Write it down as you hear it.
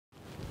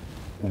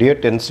Dear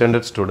 10th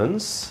standard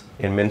students,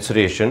 in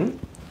mensuration,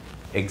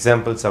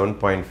 example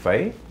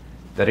 7.5,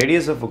 the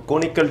radius of a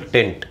conical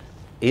tent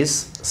is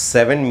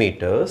 7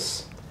 meters.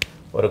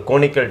 ஒரு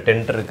conical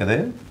tent இருக்குது,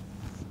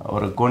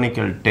 ஒரு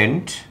conical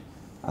tent,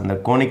 அந்த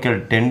conical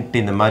tent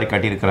இந்த மாதிரி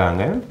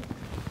கட்டியிருக்கிறாங்க.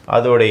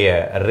 அதோடைய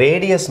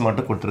radius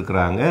மட்டும்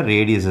கொடுத்திருக்கிறாங்க.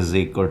 Radius is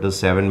equal to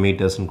 7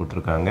 meters னு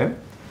கொடுத்திருக்காங்க.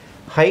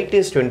 Height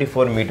is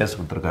 24 meters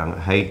கொடுத்திருக்காங்க.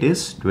 Height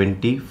is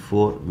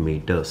 24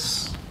 meters.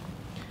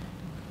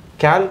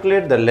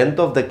 Calculate the length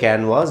of the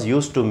canvas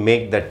used to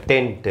make the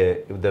tent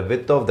if the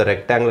width of the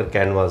rectangular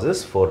canvas is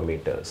 4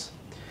 meters.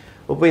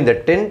 இப்போ இந்த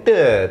tent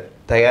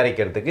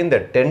தயாரிக்கிறதுக்கு இந்த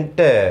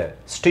tent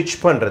stitch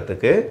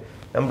பண்றதுக்கு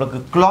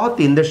நமக்கு cloth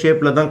இந்த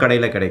ஷேப்ல தான்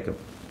கடையில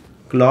கிடைக்கும்.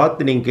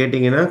 cloth நீங்க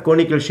கேட்டிங்கனா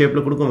conical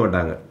ஷேப்ல கொடுக்க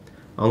மாட்டாங்க.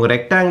 அவங்க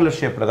rectangular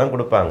ஷேப்ல தான்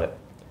கொடுப்பாங்க.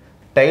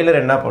 டைலர்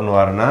என்ன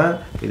பண்ணுவார்னா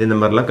இது இந்த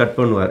மாதிரிலாம் கட்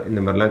பண்ணுவார்.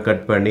 இந்த மாதிரிலாம்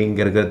கட் பண்ணி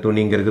இங்க இருக்கிற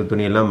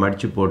துணி எல்லாம்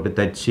மடிச்சு போட்டு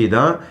தச்சி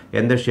தான்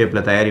எந்த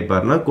ஷேப்ல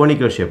தயாரிப்பார்னா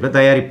கோனிக்கல் ஷேப்ல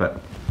தயாரிப்பார்.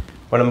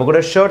 இப்போ நம்ம கூட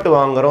ஷர்ட்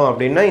வாங்குறோம்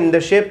அப்படினா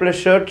இந்த ஷேப்ல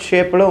ஷர்ட்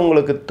ஷேப்ல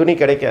உங்களுக்கு துணி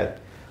கிடைக்காது.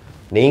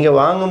 நீங்க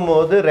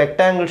வாங்கும்போது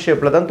ரெக்டாங்கிள்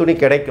ஷேப்ல தான் துணி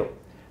கிடைக்கும்.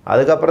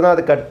 அதுக்கு அப்புறம் தான்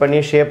அது கட்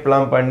பண்ணி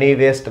ஷேப்லாம் பண்ணி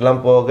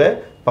வேஸ்ட்லாம் போக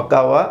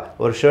பக்காவா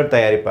ஒரு ஷர்ட்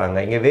தயாரிப்பாங்க.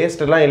 இங்க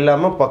வேஸ்ட்லாம்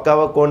இல்லாம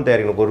பக்காவா கோன்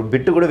தயாரிக்கணும். ஒரு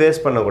பிட் கூட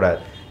வேஸ்ட் பண்ண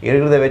கூடாது.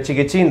 இருக்கிறத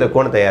வெச்சிக்கிச்சி இந்த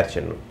கோன்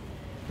தயாரிச்சிடணும்.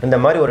 இந்த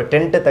மாதிரி ஒரு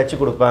டென்ட் தச்சு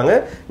கொடுப்பாங்க.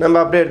 நம்ம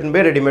அப்படியே எடுத்து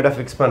போய் ரெடிமேடா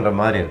ஃபிக்ஸ் பண்ற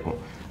மாதிரி இருக்கும்.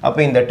 அப்ப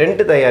இந்த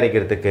டென்ட்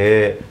தயாரிக்கிறதுக்கு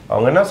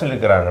அவங்க என்ன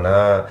சொல்லிருக்காங்கன்னா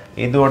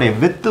இதோட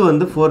width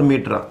வந்து 4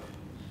 மீட்டரா.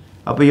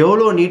 அப்ப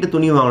எவ்வளவு நீட்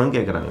துணி வாங்கணும்னு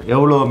கேக்குறாங்க.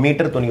 எவ்வளவு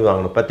மீட்டர் துணி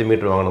வாங்கணும்? 10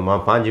 மீட்டர் வாங்கணுமா?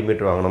 5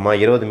 மீட்டர் வாங்கணுமா?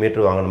 20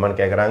 மீட்டர் வாங்கணுமான்னு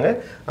கேக்குறாங்க.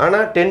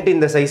 ஆனா டென்ட்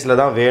இந்த சைஸ்ல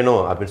தான்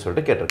வேணும் அப்படினு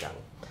சொல்லிட்டு கேட்டிருக்காங்க.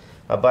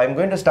 அப்ப I am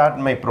going to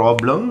start my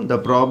problem.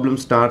 The problem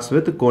starts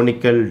with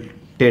conical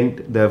tent.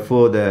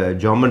 Therefore the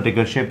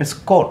geometrical shape is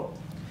cone.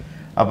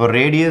 அப்போ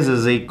radius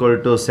is equal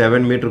to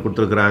 7 meter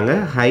கொடுத்திருக்காங்க.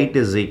 height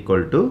is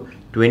equal to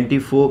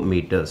 24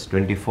 meters.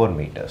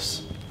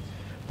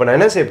 இப்போ நான்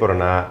என்ன செய்ய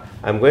போறேன்னா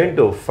I am going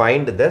to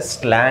find the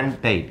slant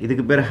height.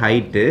 இதுக்கு பேர்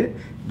height.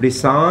 இப்படி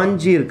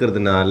சாஞ்சி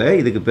இருக்கிறதுனால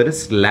இதுக்கு பேர்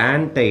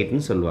slant height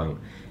னு சொல்வாங்க.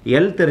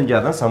 L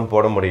தெரிஞ்சாதான் சம்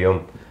போட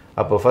முடியும்.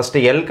 அப்போ ஃபர்ஸ்ட்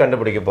L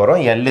கண்டுபிடிக்க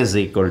போறோம். L is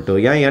equal to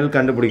ஏன் L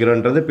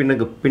கண்டுபிடிக்கிறோம்ன்றது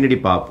பின்னாடி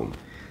பாப்போம்.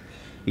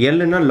 L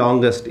னா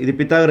longest. இது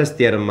பித்தாகரஸ்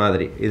தியரம்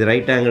மாதிரி. இது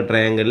ரைட் ஆங்கிள்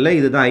ட்ரையாங்கிள்ல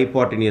இதுதான்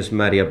ஹைபோட்டெனியூஸ்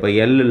மாதிரி. அப்ப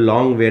L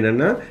லாங்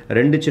வேணும்னா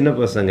ரெண்டு சின்ன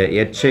பசங்க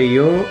h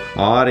ஐயும்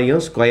r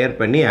ஐயும் ஸ்கொயர்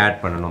பண்ணி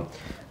ஆட் பண்ணனும்.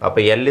 அப்ப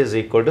L is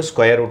equal to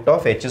square root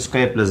of h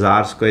square plus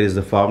r square is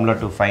the formula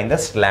to find the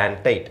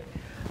slant height.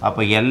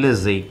 அப்ப L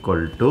is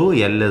equal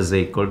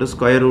to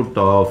square root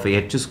of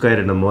h square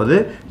என்னும்போது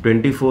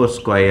 24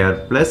 square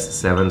plus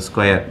 7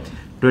 square.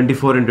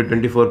 24 into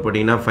 24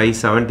 போட்டீங்கன்னா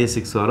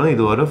 576 வரும்.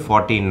 இது ஒரு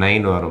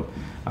 49 வரும்.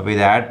 அப்ப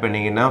இத add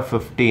பண்ணீங்கன்னா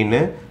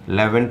 15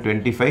 11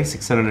 25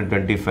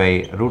 625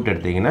 root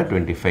எடுத்தீங்கன்னா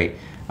 25.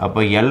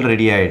 அப்ப L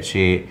ரெடி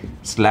ஆயிடுச்சு.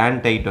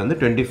 ஸ்லாண்ட் ஹைட் வந்து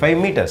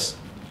 25 மீட்டர்ஸ்.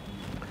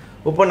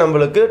 இப்போ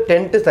நமக்கு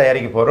டென்ட்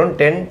தயாரிக்க போறோம்.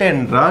 டென்ட்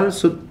என்றால்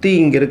சுத்தி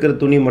இங்க இருக்கிற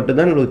துணி மட்டும்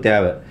தான் நமக்கு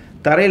தேவை.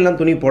 தரையில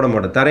துணி போட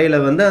மாட்டோம். தரையில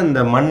வந்து அந்த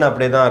மண்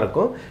அப்படியே தான்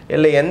இருக்கும்.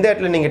 இல்ல எந்த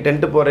இடத்துல நீங்க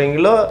டென்ட்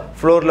போறீங்களோ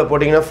ஃப்ளோர்ல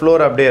போடிங்கனா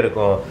ஃப்ளோர் அப்படியே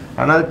இருக்கும்.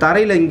 ஆனால்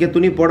தரையில இங்க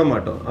துணி போட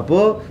மாட்டோம். அப்போ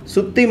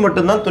சுத்தி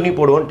மட்டும் தான் துணி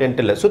போடுவோம்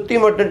டென்ட்ல. சுத்தி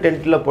மட்டும்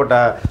டென்ட்ல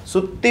போட்டா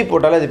சுத்தி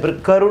போட்டால இது பேர்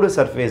கர்வ்டு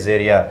சர்ஃபேஸ்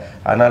ஏரியா.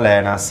 அதனால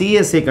நான்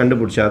CSA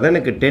கண்டுபிடிச்சாதான்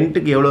எனக்கு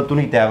டென்ட்க்கு எவ்வளவு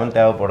துணி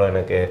தேவைப்படும்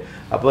எனக்கு.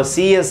 அப்போ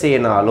CSA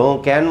னாலும்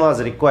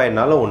கேன்வாஸ்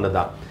ரிக்வயர்னாலும்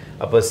ஒண்ணுதான்.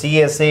 அப்போ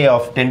CSA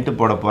of tent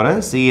போட போறேன்.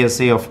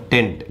 CSA of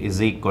tent is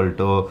equal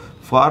to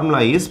formula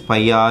is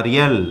pi r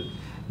L.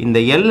 இந்த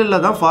L ல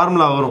தான்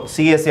ஃபார்முலா வரும்.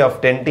 CSA of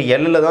tent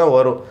L ல தான்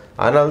வரும்.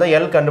 அதனால தான்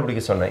L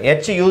கண்டுபிடிக்க சொன்னேன்.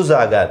 H யூஸ்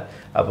ஆகாது.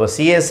 அப்போ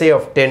CSA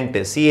of tent,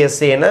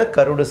 CSA னா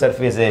கர்வ்டு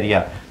சர்ஃபேஸ் ஏரியா.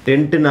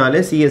 டென்ட்னாலே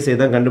CSA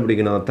தான்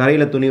கண்டுபிடிக்கணும்.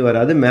 தரையில துணி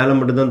வராது, மேல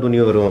மட்டும் தான் துணி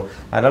வரும்.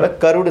 அதனால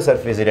கர்வ்டு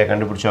சர்ஃபேஸ் ஏரியா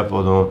கண்டுபிடிச்சா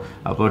போதும்.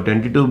 அப்போ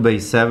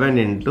 22/7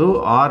 into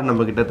r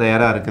நம்ம கிட்ட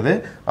தயாரா இருக்குது.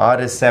 r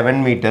is 7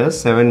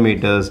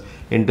 meters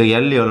into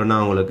L எவ்வளவுனா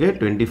உங்களுக்கு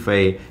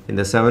 25.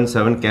 இந்த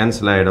 7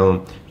 கேன்சல் ஆயிடும்.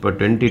 இப்போ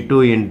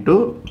 22 into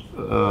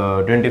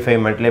 25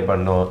 மல்டிப்ளை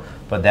பண்ணோம்.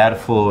 இப்போ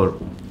therefore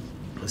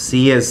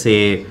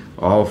CSA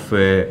of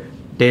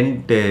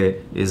tent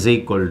is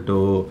equal to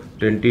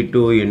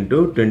 22 into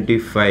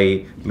 25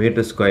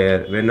 meter square.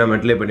 வேணா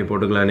மல்டிப்ளை பண்ணி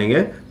போட்டுக்கலாம் நீங்க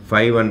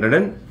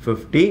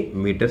 550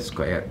 meter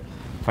square.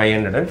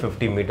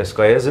 550 meter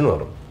squares னு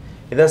வரும்.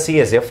 இதான்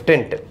CSA of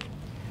tent.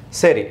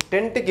 சரி,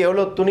 டென்ட்க்கு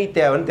எவ்வளவு துணி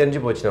தேவைன்னு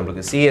தெரிஞ்சு போச்சு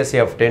நமக்கு. CSA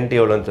of tent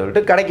எவ்வளவுன்னு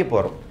சொல்லிட்டு கடைக்கு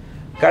போறோம்.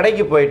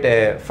 கடைக்கு போயிட்டு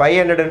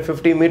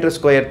 550 meter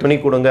square துணி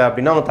கொடுங்க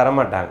அப்படினா அவங்க தர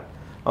மாட்டாங்க.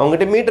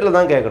 அவங்ககிட்ட மீட்டர்ல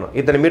தான் கேட்கணும்.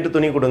 இத்தனை மீட்டர்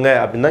துணி கொடுங்க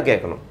அப்படினு தான்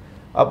கேட்கணும்.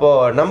 அப்போ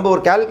நம்ம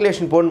ஒரு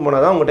கால்குலேஷன் போட்டு போனா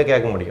தான் உங்ககிட்ட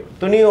கேட்க முடியும்.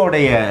 துணியோட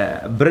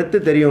breadth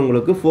தெரியும்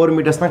உங்களுக்கு 4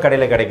 மீட்டர்ஸ் தான்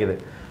கடையில கிடைக்குது.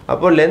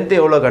 அப்போ லெந்த்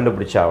எவ்வளவு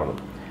கண்டுபிடிச்சாகணும்.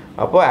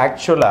 அப்போ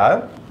ஆக்சுவலா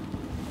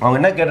அவங்க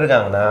என்ன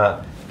கேட்டிருக்காங்கன்னா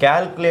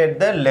calculate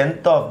the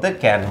length of the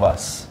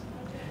canvas.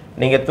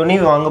 நீங்க துணி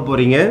வாங்க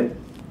போறீங்க.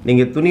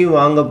 நீங்க துணி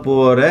வாங்க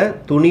போற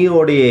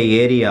துணியோட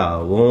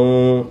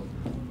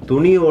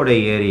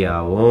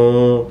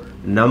ஏரியாவும்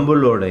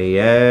நம்மளுடைய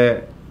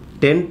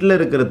டென்ட்டில்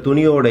இருக்கிற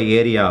துணியோட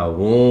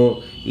ஏரியாவும்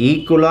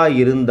ஈக்குவலாக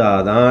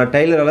இருந்தால் தான்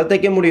டெய்லரால்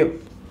தைக்க முடியும்.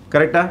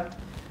 கரெக்டாக?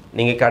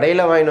 நீங்கள்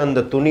கடையில் வாங்கிட்டு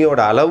வந்த துணியோட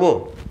அளவும்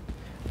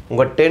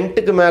உங்கள்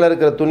டென்ட்டுக்கு மேலே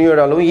இருக்கிற துணியோட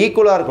அளவும்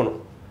ஈக்குவலாக இருக்கணும்.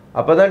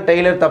 அப்போ தான்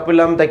டெய்லர் தப்பு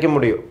இல்லாமல் தைக்க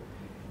முடியும்.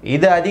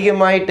 இது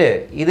அதிகமாகிட்டு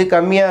இது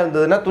கம்மியாக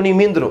இருந்ததுன்னா துணி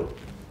மீந்துடும்.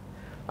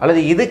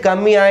 அல்லது இது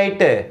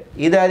கம்மியாகிட்டு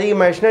இது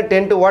அதிகமாகிடுச்சுன்னா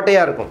டென்ட்டு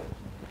ஓட்டையாக இருக்கும்.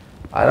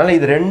 அதனால்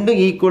இது ரெண்டும்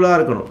ஈக்குவலாக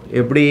இருக்கணும்.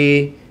 எப்படி?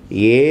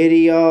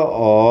 Area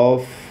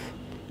of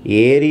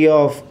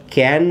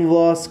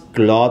canvas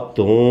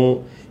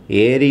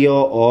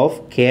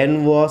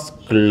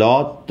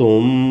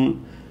கிளாத்தும்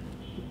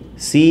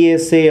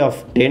CSA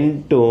of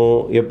டென்ட்டும்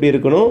எப்படி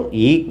இருக்கணும்?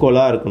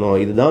 ஈக்குவலாக இருக்கணும்.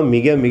 இதுதான்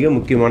மிக மிக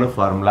முக்கியமான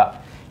formula.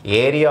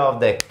 Area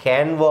of the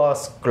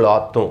canvas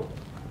கிளாத்தும்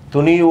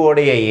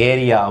துணியோடைய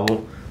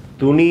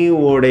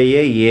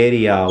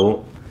ஏரியாவும்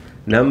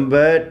நம்ம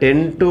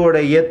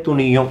டென்ட்டோடைய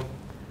துணியும்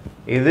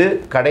இது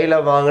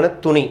கடையில் வாங்கின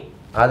துணி,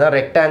 அதான்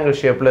ரெக்டாங்கிள்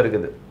ஷேப்பில்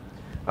இருக்குது.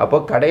 அப்போ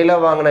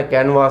கடையில் வாங்கின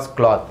கேன்வாஸ்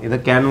கிளாத், இது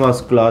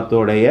கேன்வாஸ்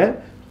கிளாத்தோடைய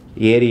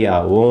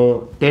ஏரியாவும்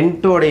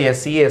டென்ட்டோடைய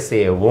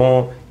CSAவும்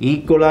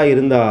ஈக்குவலாக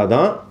இருந்தால்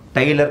தான்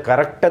டெய்லர்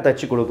கரெக்டாக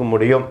தைச்சி கொடுக்க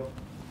முடியும்.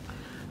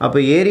 அப்போ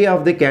area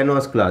of the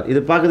canvas cloth இது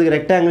பார்க்குறதுக்கு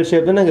ரெக்டாங்கிள்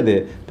ஷேப் தானே இருக்குது.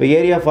 இப்போ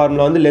ஏரியா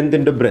ஃபார்முலா வந்து length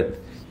into breadth.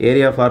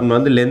 Area formula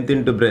வந்து length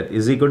into breadth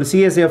is equal to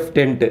CSA of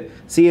tent.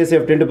 CSA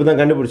of tent இப்போ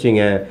தான்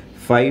கண்டுபிடிச்சிங்க,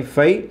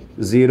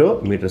 550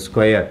 மீட்டர்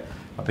ஸ்கொயர்.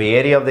 அப்போ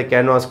area of the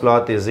canvas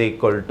cloth is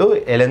equal to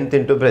length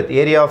into breadth.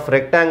 Area of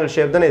rectangle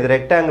shape தானே, இது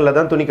ரெக்டாங்கிளில்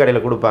தான் துணி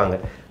கடையில் கொடுப்பாங்க.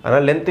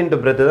 அதனால் லென்த் இன்ட்டு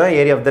பிரெத் தான்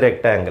ஏரியா ஆஃப் த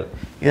ரெக்டாங்கிள்.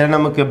 இதில்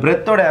நமக்கு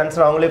பிரெத்தோட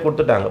ஆன்சர் அவங்களே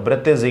கொடுத்துட்டாங்க.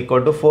 Breadth is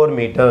equal to 4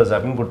 metres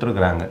அப்படின்னு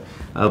கொடுத்துருக்குறாங்க.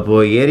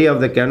 அப்போது ஏரியா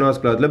ஆஃப் த கேன்வாஸ்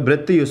கிளாத்தில்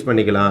பிரெத் யூஸ்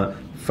பண்ணிக்கலாம்,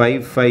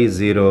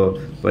 550.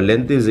 இப்போ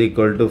length is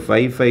equal to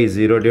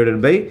 550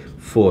 divided by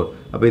 4.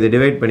 அப்போ இதை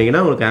டிவைட்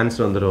பண்ணிங்கன்னா உங்களுக்கு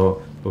ஆன்சர் வந்துடும்.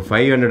 இப்போ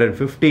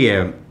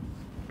 550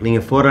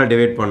 நீங்கள் 4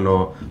 டிவைட்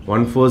பண்ணோம்,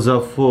 1 4s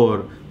are 4,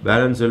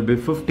 balance will be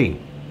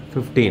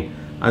 15.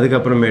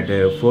 அதுக்கப்புறமேட்டு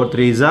 4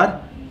 3s are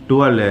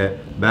 12,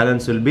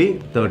 balance will be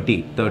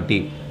 30.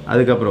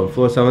 அதுக்கப்புறம்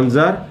 4 7s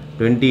are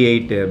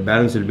 28,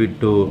 balance will be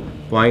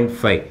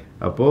 2.5.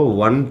 அப்போது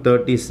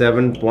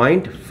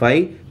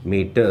 137.5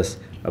 மீட்டர்ஸ்.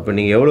 அப்போ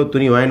நீங்கள் எவ்வளோ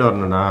துணி வாங்கிட்டு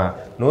வரணும்னா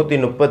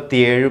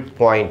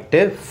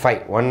 137.5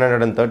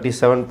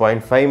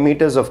 137.5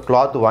 மீட்டர்ஸ் ஆஃப்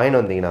கிளாத்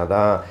வாங்கிட்டு வந்தீங்கன்னா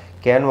தான்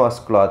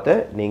கேன்வாஸ் கிளாத்தை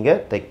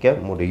நீங்கள் தைக்க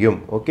முடியும்.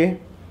 Okay,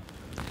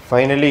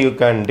 finally you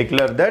can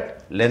declare that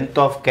length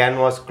of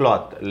canvas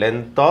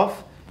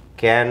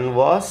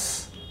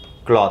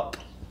cloth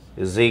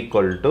is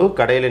equal to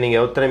கடையில்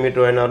நீங்கள் எத்தனை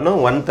மீட்டர் வாங்கிட்டு வரணும்?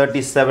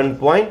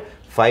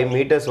 137.5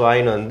 மீட்டர்ஸ்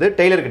வாங்கிட்டு வந்து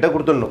டெய்லர்கிட்ட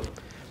கொடுத்துடணும்.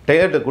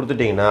 டெய்லர்கிட்ட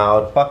கொடுத்துட்டிங்கன்னா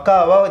அவர்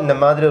பக்காவாக இந்த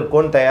மாதிரி ஒரு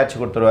கோன் தயாரித்து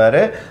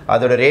கொடுத்துருவாரு.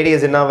 அதோட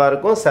ரேடியஸ் என்னவாக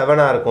இருக்கும்?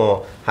 7ஆக இருக்கும்.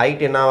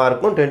 ஹைட் என்னவாக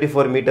இருக்கும்?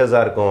 24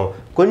 மீட்டர்ஸாக இருக்கும்.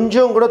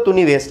 கொஞ்சம் கூட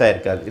துணி வேஸ்ட்டாக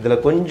இருக்காது.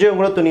 இதில் கொஞ்சம்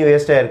கூட துணி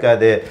வேஸ்ட்டாக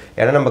இருக்காது.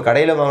 ஏன்னா நம்ம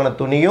கடையில் வாங்கின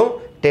துணியும்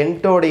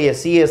டென்ட்டோடைய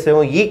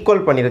CSAவும்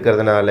ஈக்குவல்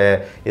பண்ணியிருக்கிறதுனால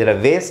இதில்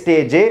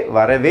வேஸ்டேஜே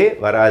வரவே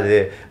வராது.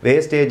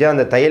 வேஸ்டேஜாக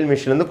அந்த தையல்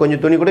மிஷின்லேருந்து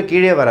கொஞ்சம் துணி கூட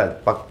கீழே வராது.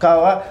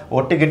 பக்காவாக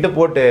ஒட்டுக்கிட்டு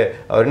போட்டு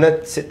அவர் என்ன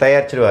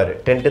தயாரிச்சிருவார்?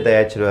 Tent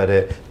தயாரிச்சிருவார்.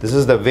 This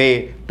is the way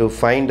to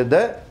find the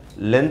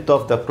length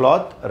of the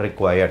cloth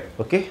required.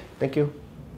 Okay, thank you.